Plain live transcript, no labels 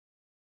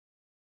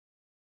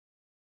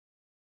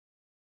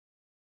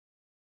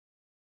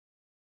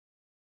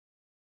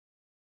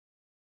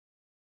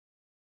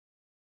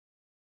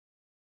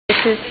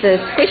is the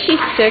Squishy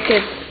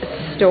Circuits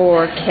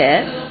Store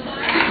Kit.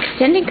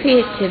 Extending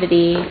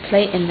Creativity,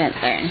 Play, Invent,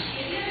 Learn.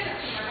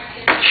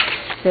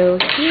 So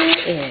here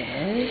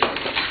is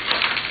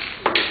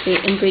the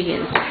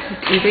ingredients.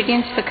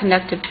 Ingredients for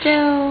conductive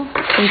dough,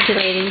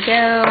 insulating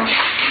dough,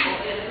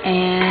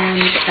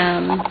 and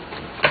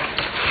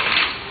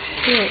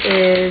here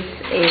is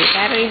a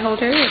battery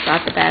holder with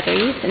lots of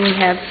batteries, and we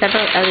have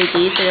several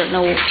LEDs. I don't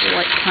know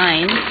what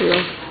kind.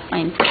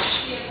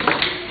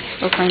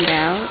 We'll find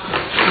out.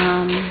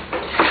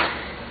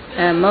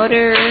 A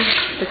motor,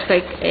 looks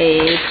like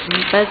a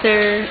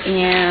buzzer,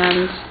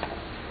 and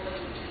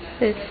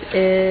this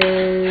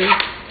is,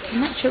 I'm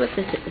not sure what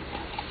this is.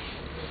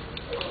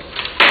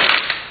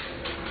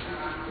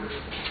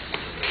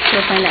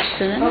 We'll find out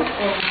soon.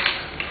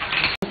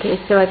 Okay,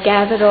 so I've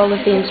gathered all of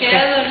the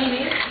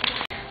instructions.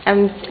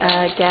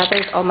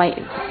 Gathered all my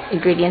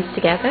ingredients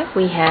together.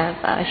 We have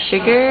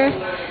sugar,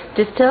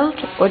 distilled,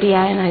 or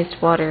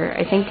deionized water.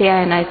 I think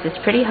deionized is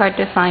pretty hard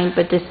to find,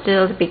 but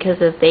distilled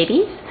because of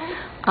babies.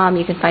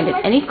 You can find it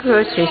at any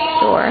grocery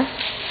store.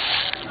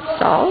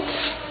 Salt,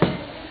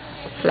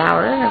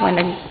 flour, I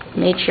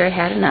made sure I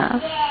had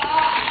enough.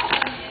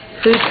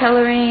 Food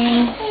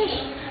coloring,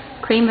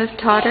 cream of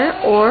tartar,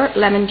 or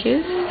lemon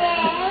juice.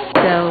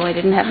 So I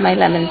didn't have my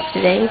lemons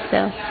today,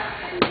 so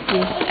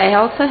I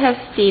also have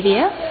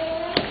stevia.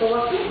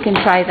 You can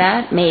try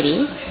that,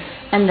 maybe.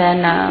 And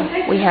then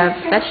we have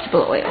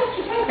vegetable oil,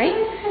 right?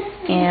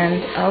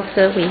 And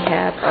also we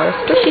have our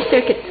Squishy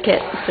Circuits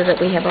kit, so that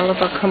we have all of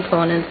our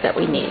components that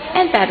we need.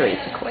 And batteries,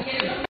 of course.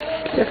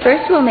 So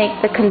first we'll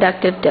make the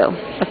conductive dough.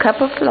 A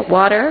cup of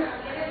water,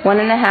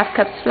 1½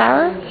 cups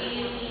flour,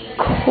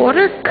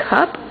 1/4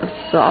 cup of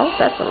salt.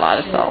 That's a lot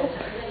of salt.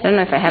 I don't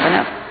know if I have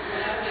enough.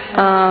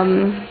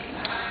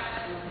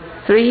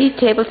 3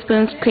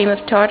 tablespoons cream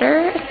of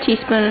tartar,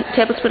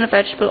 tablespoon of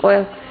vegetable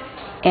oil,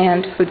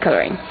 and food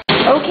coloring.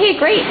 Okay,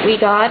 great. We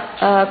got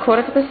a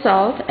 1/4 cup of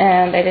salt,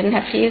 and I didn't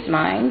have to use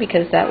mine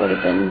because that would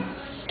have been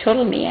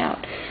wiped me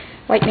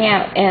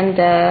out, and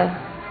I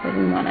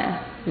didn't want to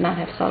not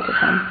have salt at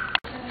home.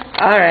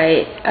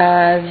 Alright,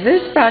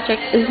 this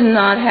project is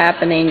not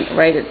happening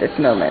right at this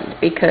moment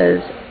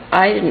because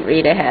I didn't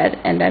read ahead,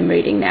 and I'm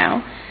reading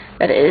now,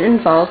 that it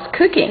involves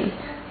cooking.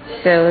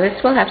 So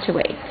this will have to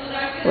wait.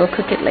 We'll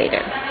cook it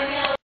later.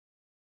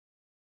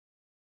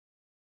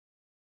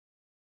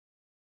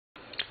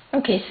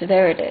 Okay, so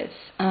there it is.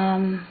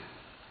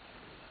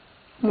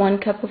 1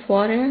 cup of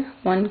water,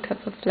 1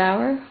 cup of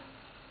flour,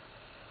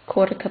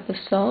 1/4 cup of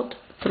salt,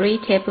 3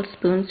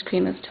 tablespoons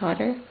cream of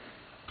tartar,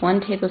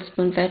 1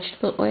 tablespoon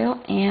vegetable oil,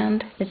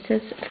 and it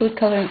says food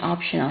coloring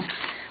optional.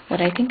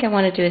 What I think I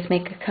want to do is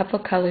make a couple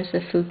colors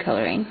of food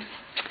coloring.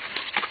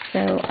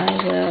 So I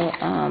will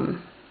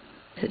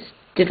just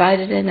divide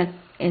it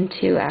in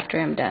two after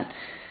I'm done.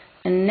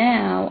 And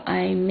now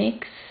I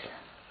mix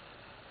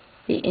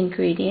the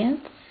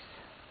ingredients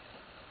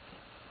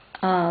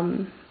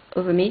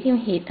over medium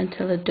heat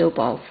until a dough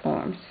ball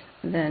forms.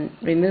 Then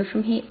remove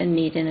from heat and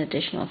knead in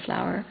additional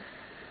flour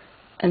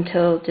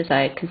until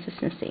desired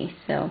consistency.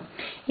 So,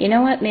 you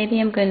know what? Maybe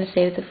I'm going to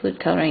save the food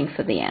coloring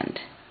for the end.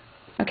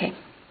 Okay.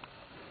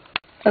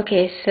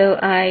 Okay, so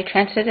I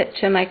transferred it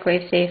to a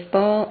microwave-safe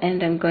bowl,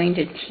 and I'm going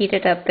to heat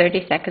it up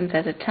 30 seconds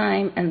at a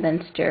time and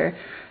then stir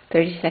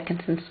 30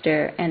 seconds and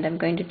stir, and I'm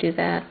going to do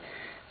that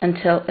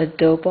until a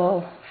dough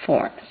ball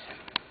forms.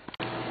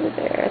 So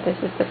there, this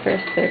is the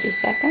first 30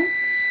 seconds.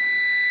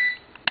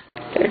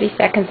 30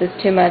 seconds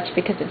is too much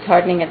because it's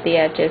hardening at the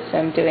edges, so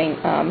I'm doing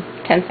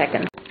 10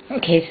 seconds.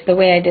 Okay, so the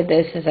way I did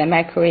this is I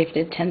microwaved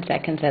it 10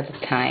 seconds at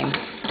a time,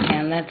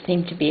 and that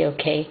seemed to be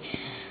okay.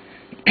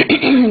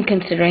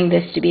 Considering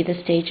this to be the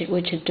stage at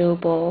which a dough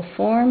ball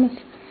forms,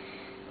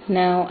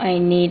 now I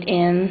knead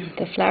in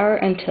the flour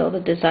until the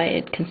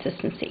desired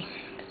consistency.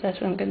 So that's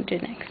what I'm going to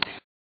do next.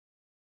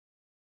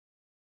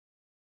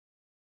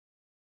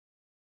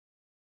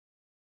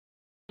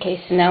 Okay,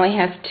 so now I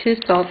have 2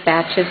 salt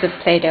batches of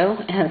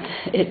Play-Doh, and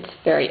it's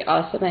very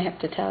awesome, I have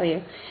to tell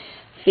you.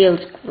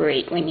 Feels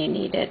great when you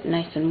knead it,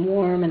 nice and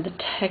warm, and the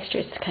texture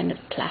is kind of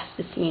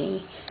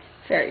plasticine-y.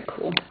 Very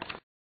cool.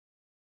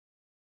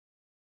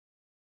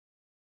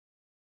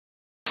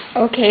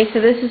 Okay, so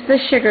this is the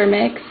sugar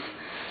mix.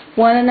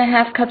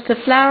 1½ cups of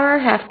flour,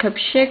 ½ cup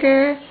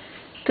sugar,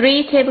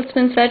 3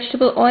 tablespoons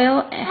vegetable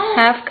oil,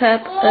 ½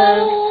 cup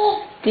of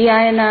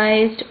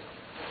deionized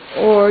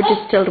or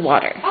distilled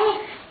water.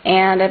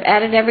 And I've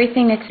added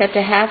everything except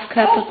a ½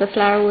 cup of the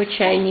flour, which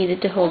I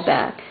needed to hold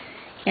back.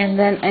 And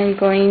then I'm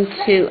going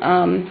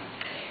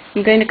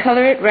to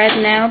color it red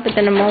now, but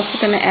then I'm also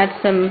going to add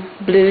some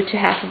blue to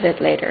half of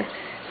it later.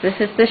 This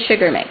is the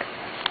sugar mix.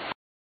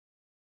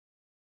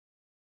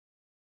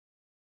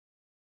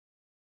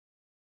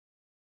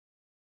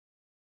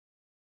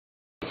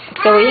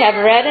 So we have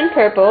red and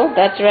purple.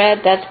 That's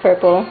red, that's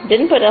purple.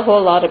 Didn't put a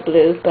whole lot of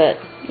blue, but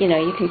you know,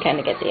 you can kind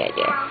of get the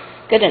idea.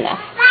 Good enough.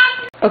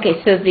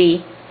 Okay, so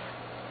the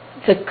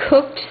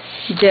cooked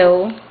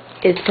dough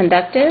is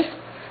conductive.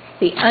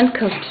 The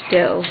uncooked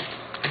dough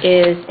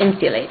is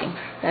insulating.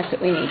 That's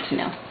what we need to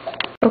know.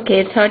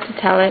 Okay, it's hard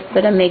to tell it,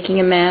 but I'm making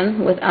a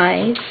man with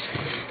eyes.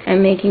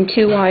 I'm making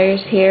 2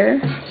 wires here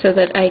so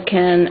that I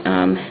can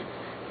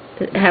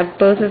have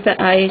both of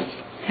the eyes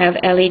have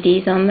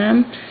LEDs on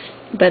them,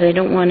 but I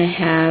don't want to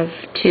have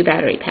 2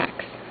 battery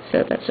packs.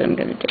 So that's what I'm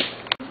going to do.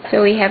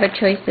 So we have a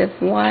choice of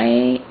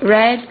white,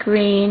 red,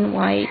 green,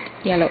 white,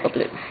 yellow, or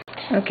blue.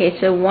 Okay,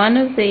 so one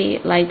of the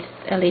lights,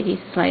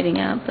 LEDs is lighting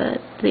up, but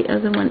the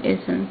other one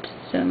isn't.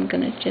 So I'm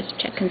going to just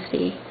check and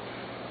see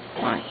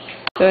why.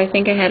 So I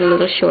think I had a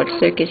little short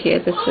circuit here.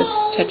 This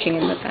was touching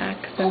in the back,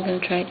 so I'm going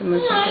to try to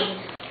move that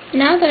over.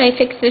 Now that I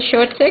fixed the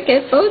short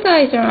circuit, both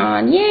eyes are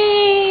on.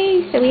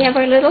 Yay! So we have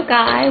our little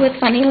guy with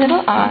funny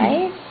little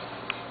eyes.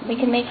 We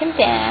can make him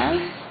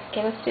dance.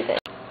 Okay, let's do this.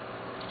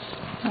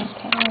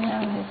 Okay,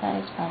 now his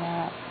eyes gone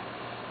out.